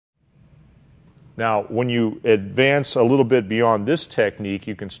Now, when you advance a little bit beyond this technique,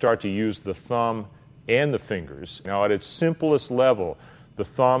 you can start to use the thumb and the fingers. Now, at its simplest level, the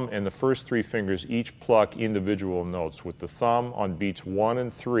thumb and the first three fingers each pluck individual notes, with the thumb on beats 1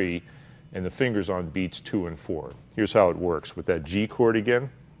 and 3 and the fingers on beats 2 and 4. Here's how it works. With that G chord again,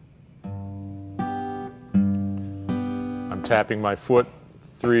 I'm tapping my foot,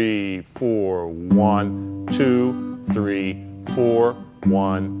 3, 4, 1, 2, 3, 4,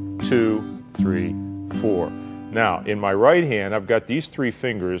 1, 2, 3, 4. Now, in my right hand, I've got these three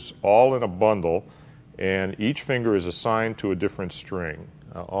fingers all in a bundle, and each finger is assigned to a different string,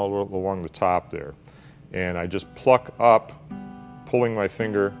 all along the top there. And I just pluck up, pulling my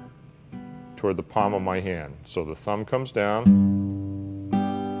finger toward the palm of my hand. So the thumb comes down,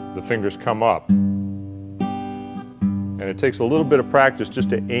 the fingers come up. And it takes a little bit of practice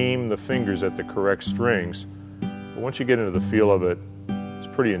just to aim the fingers at the correct strings. But once you get into the feel of it, it's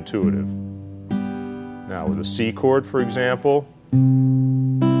pretty intuitive. Now with a C chord, for example,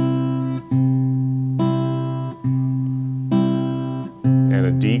 and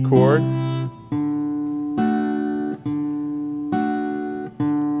a D chord,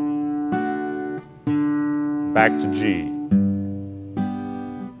 back to G.